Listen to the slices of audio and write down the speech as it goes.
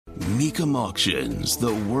Mecum Auctions,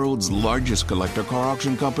 the world's largest collector car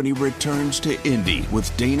auction company, returns to Indy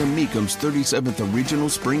with Dana Mecum's 37th Original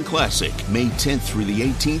Spring Classic, May 10th through the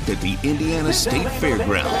 18th at the Indiana State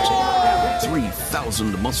Fairgrounds.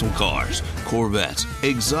 3,000 muscle cars, Corvettes,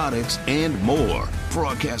 exotics, and more.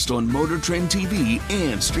 Broadcast on Motor Trend TV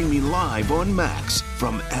and streaming live on Max.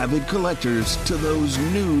 From avid collectors to those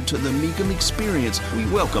new to the Mecum experience, we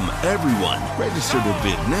welcome everyone. Register to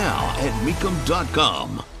bid now at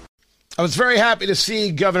Mecum.com. I was very happy to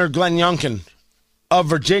see Governor Glenn Youngkin of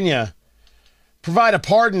Virginia provide a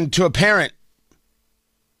pardon to a parent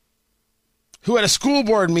who at a school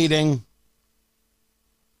board meeting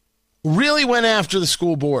really went after the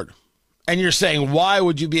school board. And you're saying, why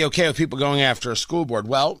would you be okay with people going after a school board?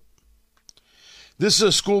 Well, this is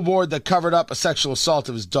a school board that covered up a sexual assault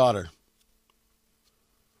of his daughter.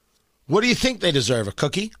 What do you think they deserve? A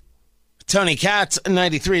cookie? Tony Katz,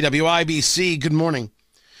 93 WIBC. Good morning.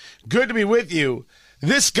 Good to be with you.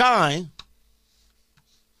 This guy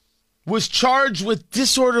was charged with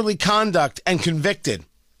disorderly conduct and convicted.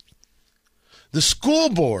 The school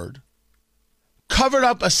board covered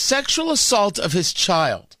up a sexual assault of his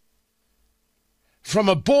child from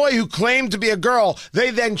a boy who claimed to be a girl.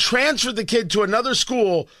 They then transferred the kid to another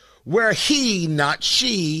school where he, not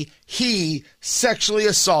she, he sexually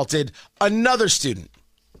assaulted another student.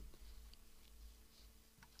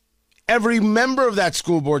 Every member of that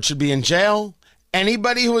school board should be in jail.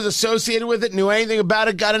 Anybody who was associated with it, knew anything about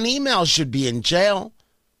it, got an email, should be in jail.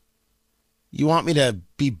 You want me to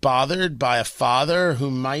be bothered by a father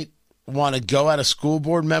who might want to go at a school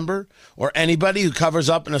board member or anybody who covers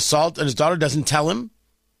up an assault and his daughter doesn't tell him,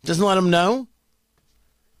 doesn't let him know?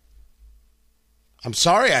 I'm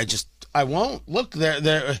sorry, I won't. Look,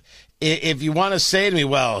 there. If you want to say to me,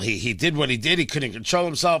 well, he did what he did, he couldn't control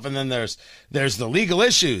himself, and then there's the legal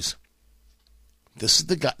issues. This is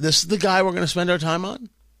the guy we're going to spend our time on?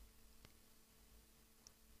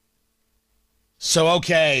 So,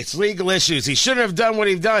 okay, it's legal issues. He shouldn't have done what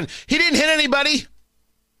he'd done. He didn't hit anybody.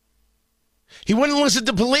 He wouldn't listen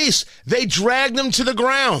to police. They dragged him to the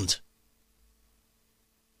ground.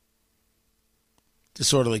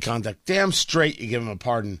 Disorderly conduct. Damn straight you give him a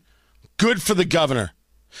pardon. Good for the governor.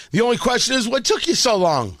 The only question is, what took you so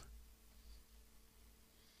long?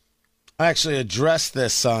 I actually addressed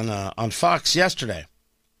this on Fox yesterday,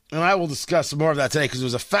 and I will discuss more of that today because it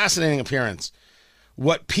was a fascinating appearance.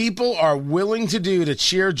 What people are willing to do to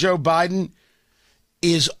cheer Joe Biden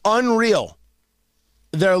is unreal.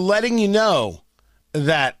 They're letting you know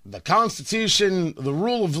that the Constitution, the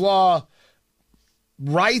rule of law,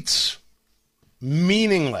 rights,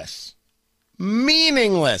 meaningless.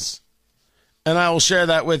 Meaningless. And I will share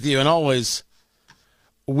that with you. And always,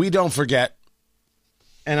 we don't forget.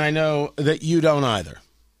 And I know that you don't either.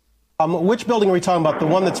 Which building are we talking about? The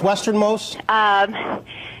one that's westernmost?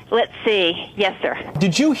 Let's see. Yes, sir.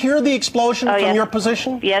 Did you hear the explosion from your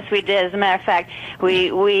position? Yes, we did. As a matter of fact,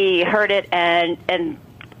 we heard it, and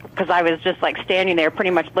because I was just like standing there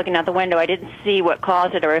pretty much looking out the window, I didn't see what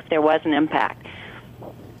caused it or if there was an impact.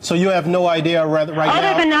 So you have no idea right now?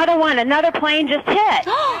 There's another one. Another plane just hit.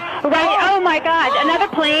 Right. Oh, my God. Another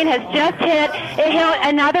plane has just hit. It hit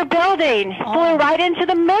another building. Flew right into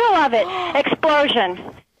the middle of it.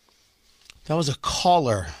 Explosion. That was a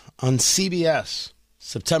caller on CBS,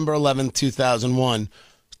 September 11th, 2001,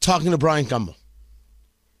 talking to Brian Gumbel.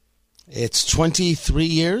 It's 23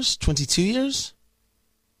 years? 22 years?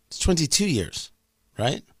 It's 22 years,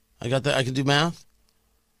 right? I got that. I can do math?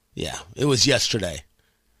 Yeah, it was yesterday.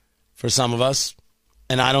 For some of us,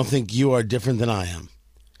 and I don't think you are different than I am.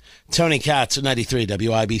 Tony Katz at 93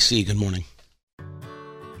 WIBC. Good morning.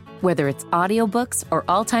 Whether it's audiobooks or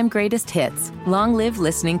all-time greatest hits, long live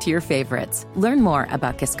listening to your favorites. Learn more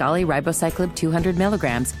about Kisqali Ribociclib 200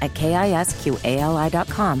 milligrams at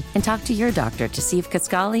KISQALI.com and talk to your doctor to see if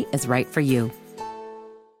Kisqali is right for you.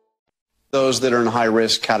 Those that are in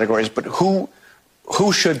high-risk categories, but who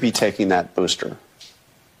should be taking that booster?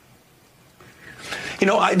 You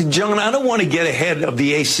know, John, I don't want to get ahead of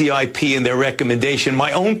the ACIP and their recommendation.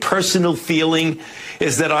 My own personal feeling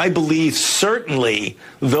is that I believe certainly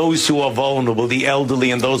those who are vulnerable, the elderly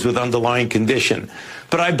and those with underlying condition.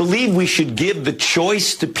 But I believe we should give the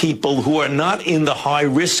choice to people who are not in the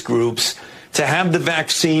high-risk groups to have the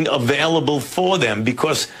vaccine available for them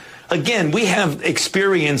because, again, we have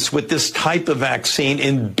experience with this type of vaccine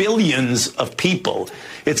in billions of people.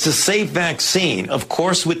 It's a safe vaccine. Of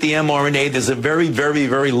course, with the mRNA, there's a very, very,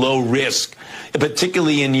 very low risk,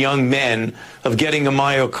 particularly in young men, of getting a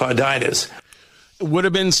myocarditis. It would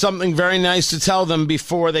have been something very nice to tell them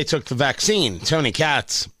before they took the vaccine. Tony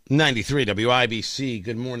Katz, 93 WIBC,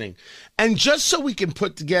 good morning. And just so we can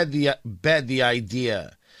put together the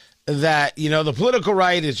idea that, the political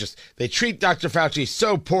right is just, they treat Dr. Fauci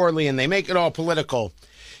so poorly and they make it all political.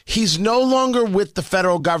 He's no longer with the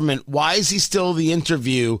federal government. Why is he still the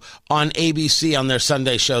interview on ABC on their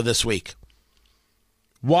Sunday show this week?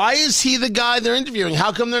 Why is he the guy they're interviewing?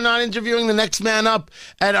 How come they're not interviewing the next man up?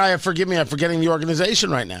 And forgive me, I'm forgetting the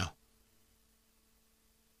organization right now.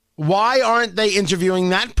 Why aren't they interviewing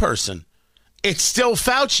that person? It's still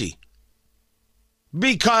Fauci.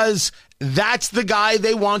 Because that's the guy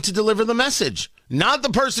they want to deliver the message. Not the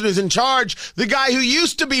person who's in charge, the guy who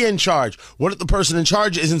used to be in charge. What if the person in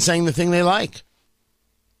charge isn't saying the thing they like?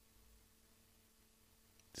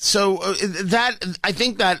 So I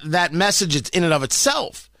think that message in and of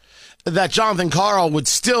itself, that Jonathan Karl would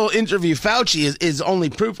still interview Fauci is only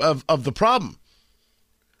proof of the problem.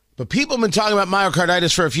 But people have been talking about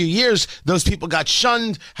myocarditis for a few years. Those people got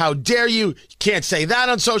shunned. How dare you? You can't say that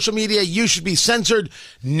on social media. You should be censored.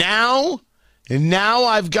 Now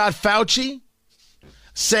I've got Fauci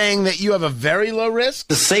saying that you have a very low risk.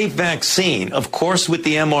 The safe vaccine, of course, with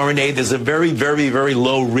the mRNA, there's a very, very, very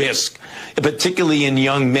low risk, particularly in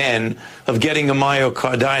young men, of getting a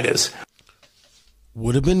myocarditis.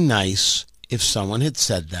 Would have been nice if someone had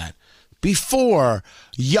said that before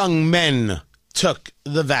young men took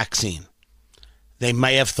the vaccine. They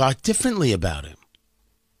may have thought differently about it.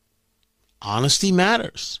 Honesty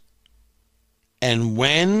matters. And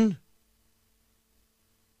when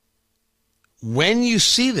you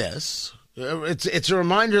see this, it's a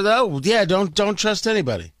reminder, though, don't trust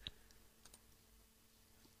anybody.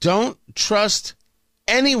 Don't trust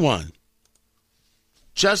anyone.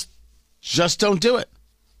 Just don't do it.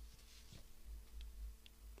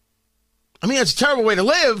 I mean, it's a terrible way to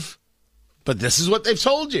live, but this is what they've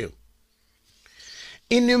told you.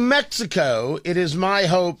 In New Mexico, it is my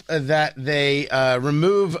hope that they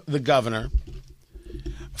remove the governor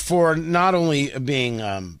for not only being,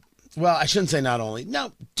 I shouldn't say not only.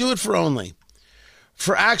 No, do it for only.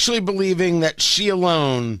 For actually believing that she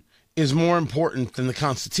alone is more important than the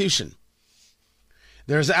Constitution.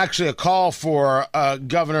 There's actually a call for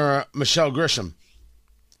Governor Michelle Grisham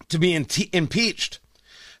to be impeached.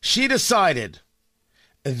 She decided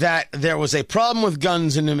that there was a problem with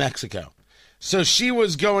guns in New Mexico. So she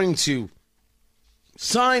was going to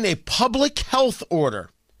sign a public health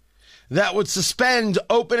order that would suspend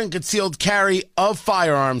open and concealed carry of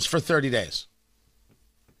firearms for 30 days.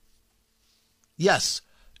 Yes,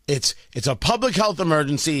 it's a public health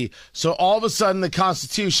emergency, so all of a sudden the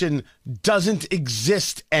Constitution doesn't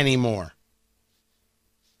exist anymore.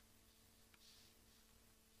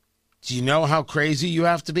 Do you know how crazy you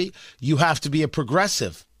have to be? You have to be a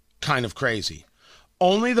progressive kind of crazy.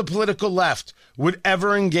 Only the political left would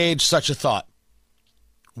ever engage such a thought.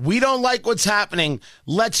 We don't like what's happening.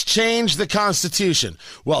 Let's change the Constitution.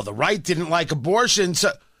 Well, the right didn't like abortion,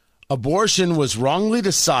 so abortion was wrongly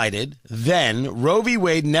decided. Then Roe v.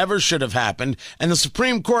 Wade never should have happened. And the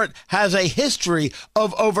Supreme Court has a history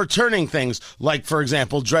of overturning things like, for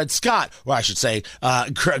example, Dred Scott, or I should say,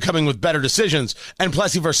 coming with better decisions, and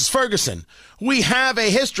Plessy versus Ferguson. We have a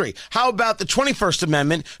history. How about the 21st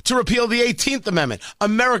Amendment to repeal the 18th Amendment?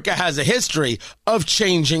 America has a history of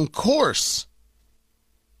changing course.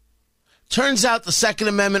 Turns out the Second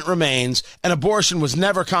Amendment remains, and abortion was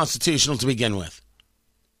never constitutional to begin with.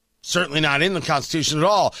 Certainly not in the Constitution at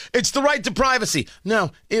all. It's the right to privacy.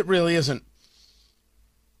 No, it really isn't.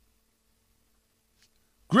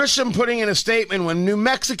 Grisham putting in a statement, when New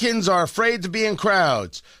Mexicans are afraid to be in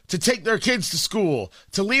crowds, to take their kids to school,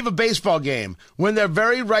 to leave a baseball game, when their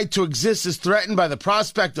very right to exist is threatened by the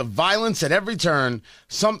prospect of violence at every turn,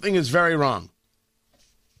 something is very wrong.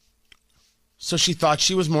 So she thought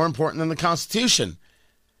she was more important than the Constitution.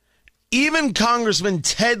 Even Congressman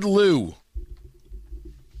Ted Lieu,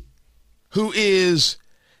 who is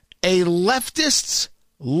a leftist,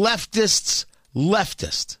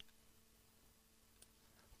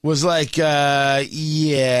 was like,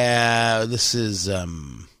 this is, I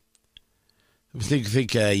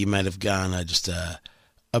think you might have gone just a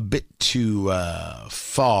bit too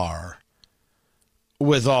far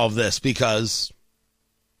with all of this, because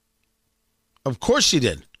of course she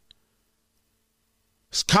did.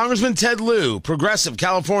 Congressman Ted Lieu, progressive,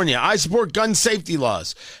 California. I support gun safety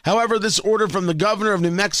laws. However, this order from the governor of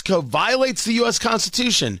New Mexico violates the U.S.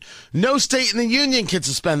 Constitution. No state in the union can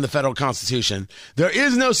suspend the federal Constitution. There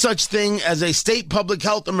is no such thing as a state public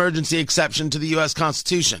health emergency exception to the U.S.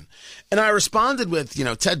 Constitution. And I responded with,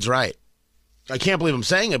 Ted's right. I can't believe I'm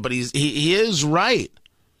saying it, but he is right.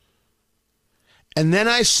 And then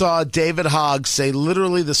I saw David Hogg say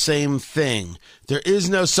literally the same thing. There is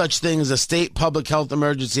no such thing as a state public health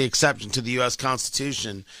emergency exception to the U.S.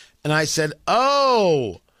 Constitution. And I said,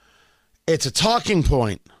 oh, it's a talking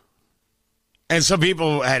point. And some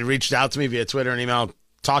people had reached out to me via Twitter and email,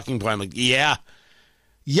 talking point. I'm like, yeah.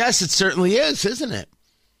 Yes, it certainly is, isn't it?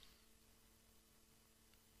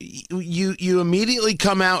 You immediately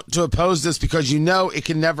come out to oppose this because you know it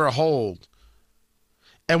can never hold.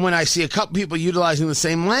 And when I see a couple people utilizing the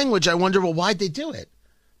same language, I wonder, well, why'd they do it?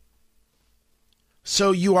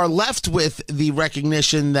 So you are left with the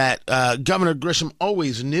recognition that Governor Grisham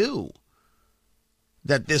always knew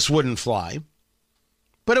that this wouldn't fly.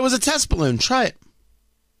 But it was a test balloon. Try it.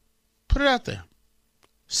 Put it out there.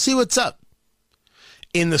 See what's up.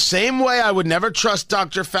 In the same way I would never trust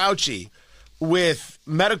Dr. Fauci with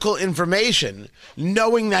medical information,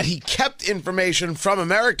 knowing that he kept information from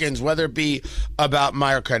Americans, whether it be about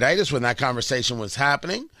myocarditis when that conversation was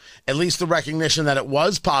happening, at least the recognition that it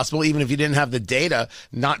was possible, even if you didn't have the data,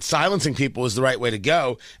 not silencing people was the right way to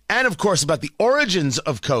go. And of course, about the origins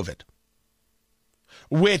of COVID,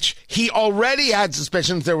 which he already had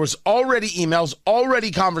suspicions. There was already emails,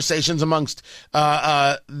 already conversations amongst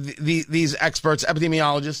these experts,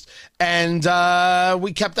 epidemiologists, and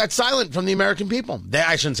we kept that silent from the American people.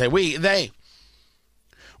 I shouldn't say we, they.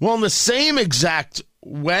 Well, in the same exact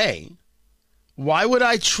way, why would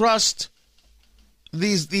I trust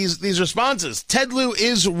these responses? Ted Lieu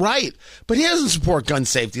is right, but he doesn't support gun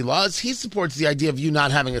safety laws. He supports the idea of you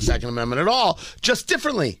not having a Second Amendment at all, just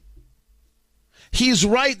differently. He's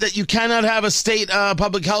right that you cannot have a state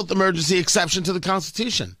public health emergency exception to the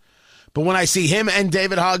Constitution. But when I see him and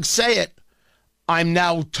David Hogg say it, I'm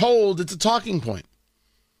now told it's a talking point,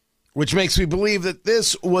 which makes me believe that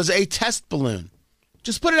this was a test balloon.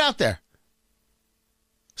 Just put it out there.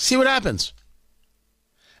 See what happens.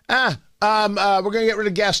 We're going to get rid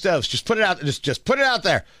of gas stoves. Just put it out. Just put it out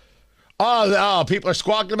there. Oh, people are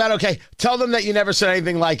squawking about it. Okay, tell them that you never said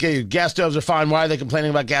anything like, hey, gas stoves are fine. Why are they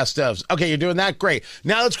complaining about gas stoves? Okay, you're doing that? Great.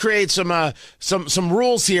 Now let's create some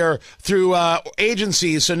rules here through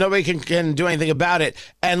agencies so nobody can do anything about it,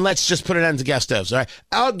 and let's just put an end to gas stoves, all right?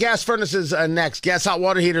 Oh, gas furnaces next. Gas hot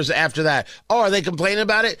water heaters after that. Oh, are they complaining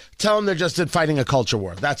about it? Tell them they're just fighting a culture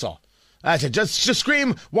war. That's all. That's it. Just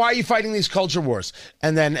scream, why are you fighting these culture wars?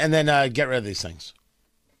 And then get rid of these things.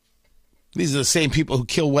 These are the same people who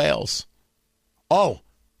kill whales. Oh,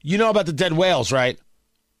 you know about the dead whales, right?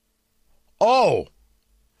 Oh,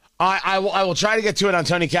 I will try to get to it on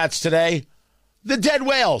Tony Katz today. The dead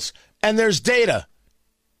whales. And there's data.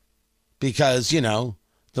 Because, you know,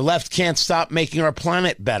 the left can't stop making our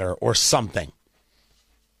planet better or something.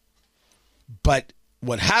 But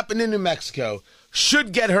what happened in New Mexico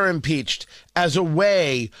should get her impeached as a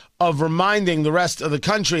way of reminding the rest of the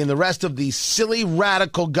country and the rest of these silly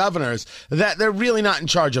radical governors that they're really not in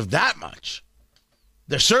charge of that much.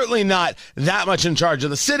 They're certainly not that much in charge of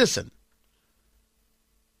the citizen.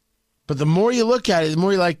 But the more you look at it, the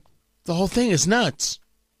more you're like, the whole thing is nuts.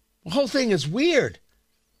 The whole thing is weird.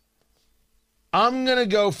 I'm going to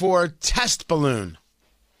go for test balloon.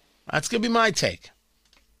 That's going to be my take.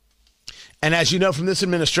 And as you know from this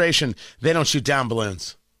administration, they don't shoot down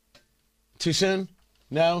balloons. Too soon?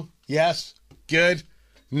 No? Yes? Good?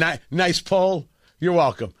 Nice pull? You're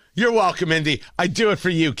welcome. You're welcome, Indy. I do it for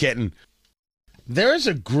you, kitten. There's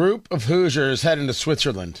a group of Hoosiers heading to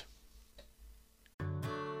Switzerland.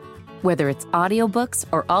 Whether it's audiobooks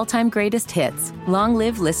or all-time greatest hits, long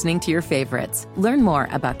live listening to your favorites. Learn more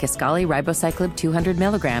about Kisqali Ribociclib 200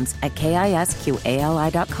 milligrams at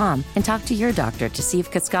KISQALI.com and talk to your doctor to see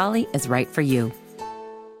if Kisqali is right for you.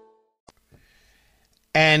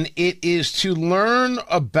 And it is to learn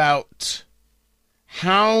about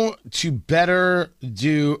how to better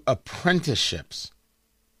do apprenticeships.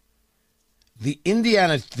 The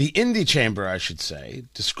Indy Chamber, I should say,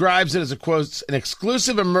 describes it as, a quote, an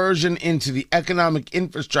exclusive immersion into the economic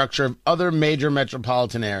infrastructure of other major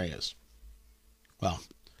metropolitan areas. Well,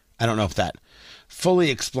 I don't know if that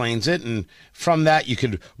fully explains it, and from that you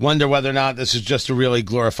could wonder whether or not this is just a really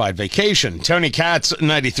glorified vacation. Tony Katz,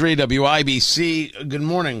 93 WIBC, good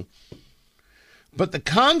morning. But the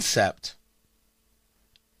concept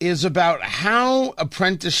is about how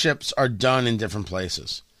apprenticeships are done in different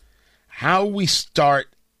places. How we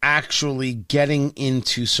start actually getting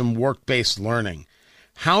into some work-based learning.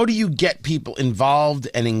 How do you get people involved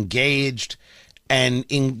and engaged and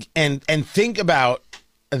think about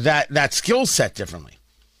that skill set differently?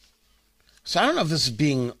 So I don't know if this is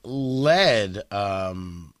being led by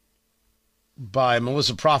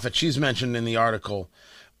Melissa Prophet. She's mentioned in the article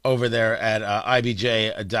over there at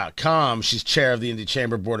IBJ.com. She's chair of the Indy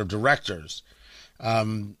Chamber Board of Directors.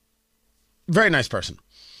 Very nice person.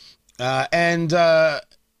 And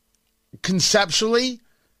conceptually,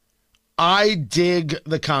 I dig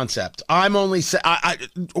the concept. I'm only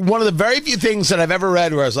one of the very few things that I've ever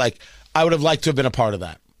read where I was like, I would have liked to have been a part of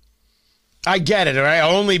that. I get it, right?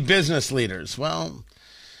 Only business leaders. Well,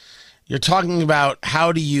 you're talking about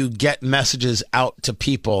how do you get messages out to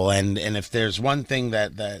people, and if there's one thing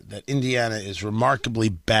that Indiana is remarkably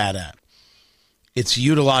bad at, it's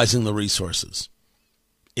utilizing the resources.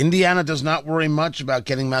 Indiana does not worry much about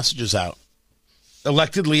getting messages out.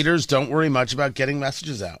 Elected leaders don't worry much about getting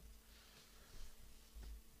messages out.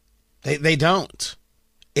 They don't.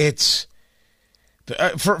 It's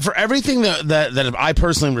for everything that I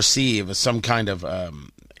personally receive as some kind of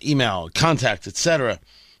email, contact, etc.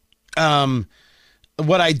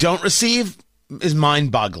 What I don't receive is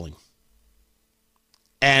mind-boggling,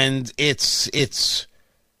 and it's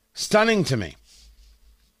stunning to me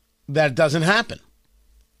that it doesn't happen.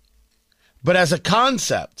 But as a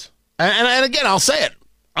concept, and again, I'll say it.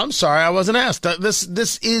 I'm sorry I wasn't asked.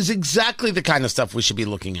 This is exactly the kind of stuff we should be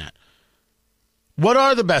looking at. What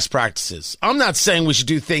are the best practices? I'm not saying we should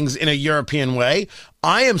do things in a European way.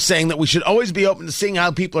 I am saying that we should always be open to seeing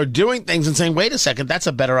how people are doing things and saying, wait a second, that's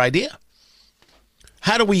a better idea.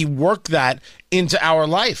 How do we work that into our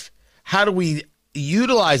life? How do we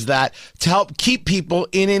utilize that to help keep people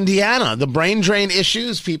in Indiana? The brain drain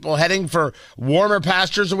issues, people heading for warmer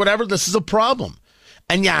pastures or whatever, this is a problem.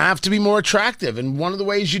 And you have to be more attractive. And one of the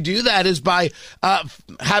ways you do that is by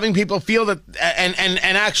having people feel that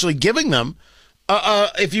and actually giving them,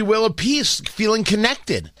 if you will, a piece, feeling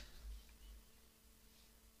connected.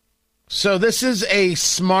 So this is a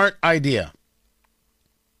smart idea.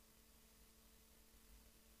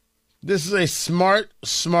 This is a smart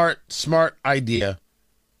idea.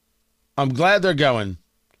 I'm glad they're going.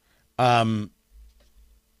 They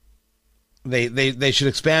should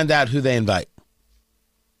expand out who they invite.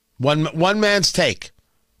 One man's take.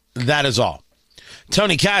 That is all.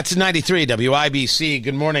 Tony Katz, 93 WIBC.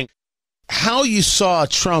 Good morning. How you saw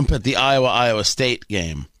Trump at the Iowa State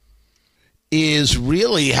game is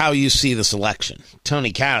really how you see this election.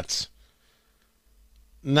 Tony Katz,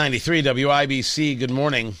 93 WIBC. Good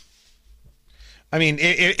morning. I mean,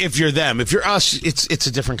 if you're them, if you're us, it's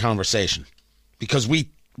a different conversation because we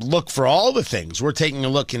look for all the things. We're taking a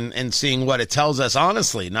look and seeing what it tells us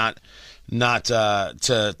honestly, not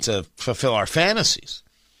to fulfill our fantasies.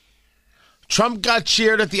 Trump got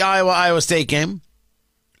cheered at the Iowa State game.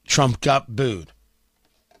 Trump got booed.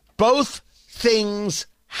 Both things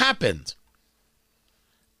happened.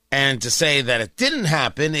 And to say that it didn't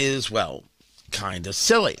happen is, well, kind of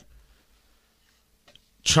silly.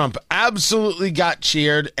 Trump absolutely got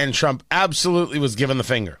cheered, and Trump absolutely was given the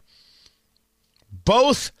finger.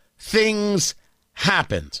 Both things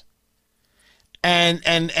happened. And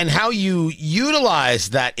how you utilize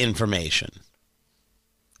that information,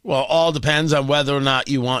 well, all depends on whether or not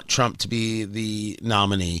you want Trump to be the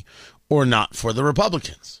nominee or not for the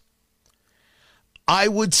Republicans. I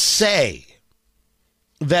would say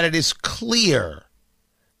that it is clear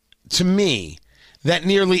to me that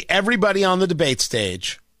nearly everybody on the debate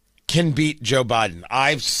stage can beat Joe Biden.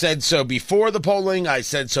 I've said so before the polling. I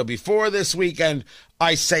said so before this weekend.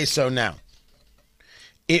 I say so now.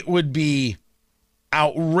 It would be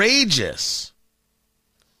outrageous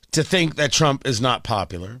to think that Trump is not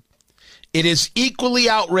popular. It is equally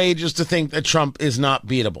outrageous to think that Trump is not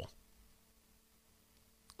beatable.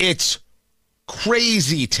 It's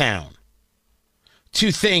crazy town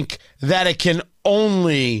to think that it can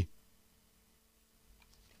only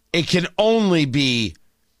be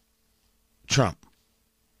Trump.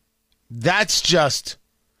 That's just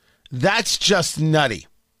nutty.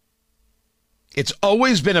 It's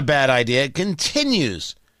always been a bad idea. It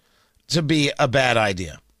continues to be a bad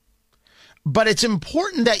idea. But it's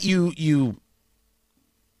important that you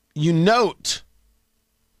note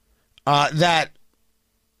that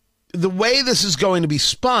the way this is going to be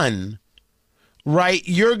spun, right,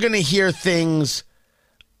 you're going to hear things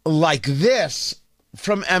like this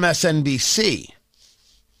from MSNBC.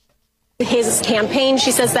 His campaign.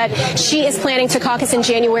 She says that she is planning to caucus in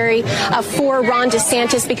January for Ron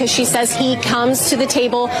DeSantis because she says he comes to the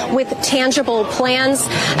table with tangible plans.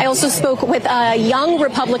 I also spoke with a young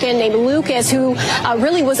Republican named Lucas who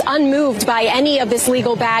really was unmoved by any of this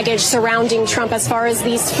legal baggage surrounding Trump as far as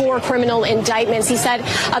these 4 criminal indictments. He said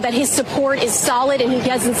that his support is solid, and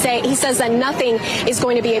he says that nothing is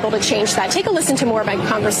going to be able to change that. Take a listen to more of my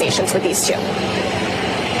conversations with these two.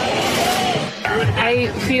 I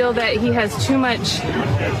feel that he has too much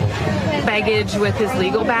baggage with his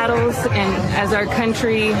legal battles, and as our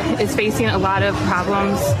country is facing a lot of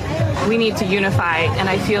problems, we need to unify, and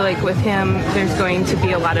I feel like with him, there's going to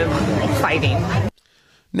be a lot of fighting.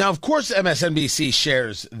 Now, of course, MSNBC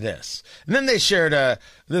shares this. And then they shared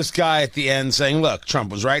this guy at the end saying, look, Trump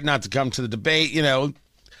was right not to come to the debate. You know,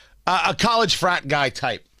 a college frat guy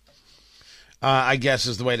type, I guess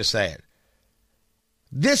is the way to say it.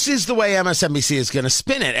 This is the way MSNBC is going to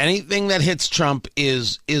spin it. Anything that hits Trump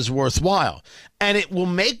is worthwhile. And it will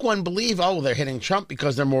make one believe, oh, they're hitting Trump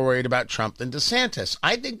because they're more worried about Trump than DeSantis.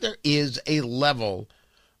 I think there is a level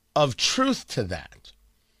of truth to that.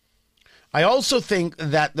 I also think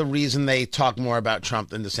that the reason they talk more about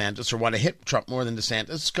Trump than DeSantis or want to hit Trump more than DeSantis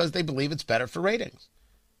is because they believe it's better for ratings.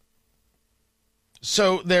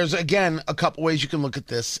 So there's, again, a couple ways you can look at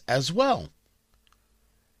this as well.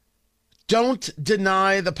 Don't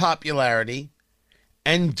deny the popularity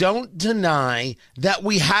and don't deny that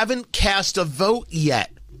we haven't cast a vote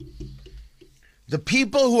yet. The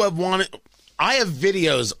people who have wanted, I have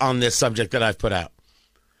videos on this subject that I've put out.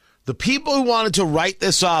 The people who wanted to write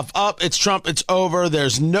this off, it's Trump, it's over,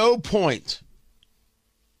 there's no point.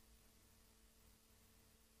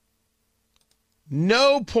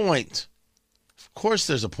 No point. Of course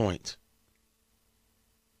there's a point.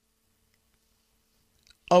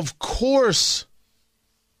 Of course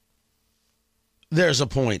there's a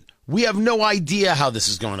point. We have no idea how this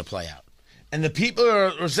is going to play out. And the people who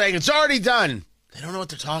are saying it's already done, they don't know what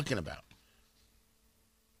they're talking about.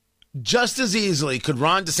 Just as easily could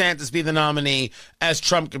Ron DeSantis be the nominee as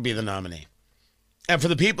Trump could be the nominee. And for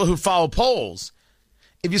the people who follow polls,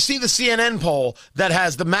 if you see the CNN poll that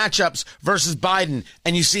has the matchups versus Biden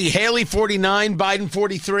and you see Haley 49, Biden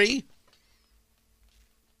 43,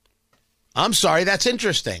 I'm sorry, that's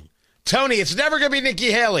interesting. Tony, it's never going to be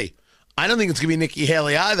Nikki Haley. I don't think it's going to be Nikki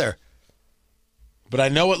Haley either. But I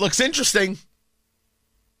know it looks interesting.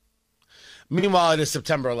 Meanwhile, it is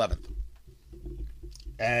September 11th.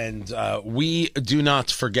 And we do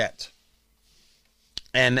not forget.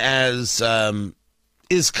 And as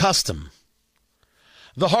is custom,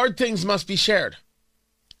 the hard things must be shared.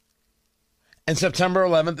 And September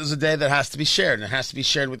 11th is a day that has to be shared. And it has to be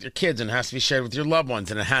shared with your kids. And it has to be shared with your loved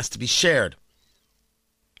ones. And it has to be shared.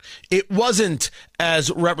 It wasn't,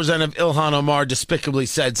 as Representative Ilhan Omar despicably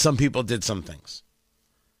said, some people did some things.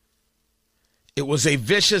 It was a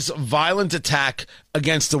vicious, violent attack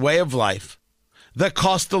against a way of life that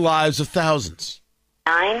cost the lives of thousands.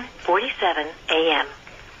 9:47 a.m.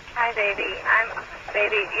 Hi, baby.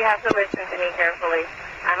 Baby, you have to listen to me carefully.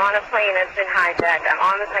 I'm on a plane that's been hijacked. I'm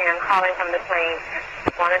on the plane. I'm calling from the plane.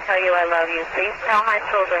 I want to tell you I love you. Please tell my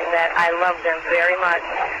children that I love them very much.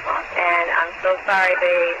 And I'm so sorry,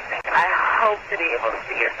 babe. I hope to be able to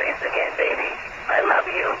see your face again, baby. I love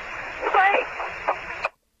you. Bye.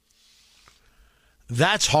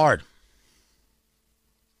 That's hard.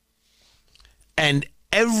 And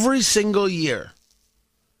every single year,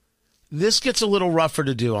 this gets a little rougher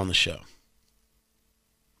to do on the show.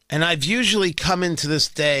 And I've usually come into this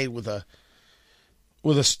day with a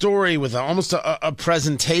story, with almost a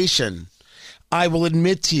presentation. I will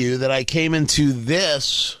admit to you that I came into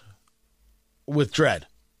this with dread.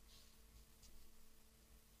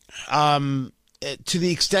 To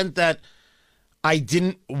the extent that I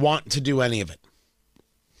didn't want to do any of it.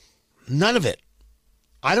 None of it.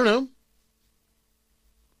 I don't know.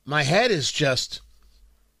 My head is just...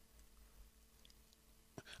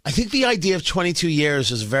 I think the idea of 22 years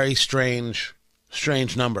is a very strange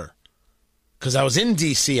number. Because I was in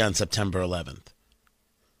D.C. on September 11th.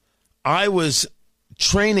 I was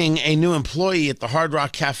training a new employee at the Hard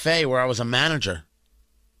Rock Cafe where I was a manager.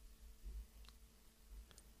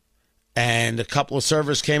 And a couple of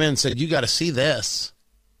servers came in and said, you got to see this.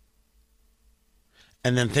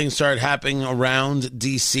 And then things started happening around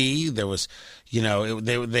D.C. There was,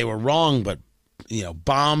 they were wrong, but,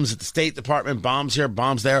 bombs at the State Department, bombs here,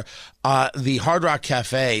 bombs there. The Hard Rock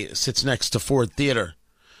Cafe sits next to Ford Theater.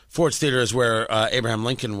 Ford's Theater is where Abraham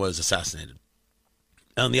Lincoln was assassinated.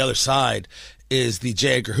 On the other side is the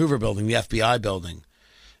J. Edgar Hoover building, the FBI building.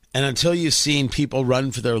 And until you've seen people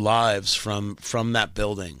run for their lives from that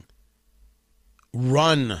building,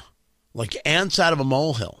 run like ants out of a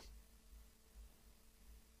molehill.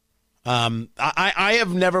 I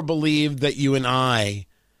have never believed that you and I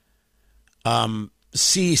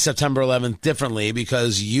see September 11th differently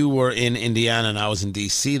because you were in Indiana and I was in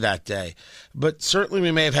D.C. that day. But certainly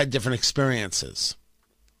we may have had different experiences.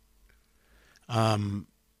 I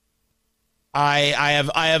have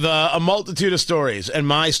a multitude of stories, and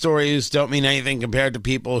my stories don't mean anything compared to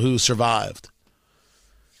people who survived.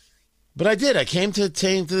 But I did. I came to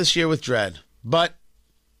this year with dread. But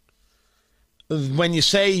when you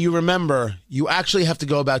say you remember, you actually have to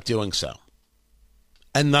go about doing so.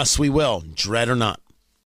 And thus we will, dread or not.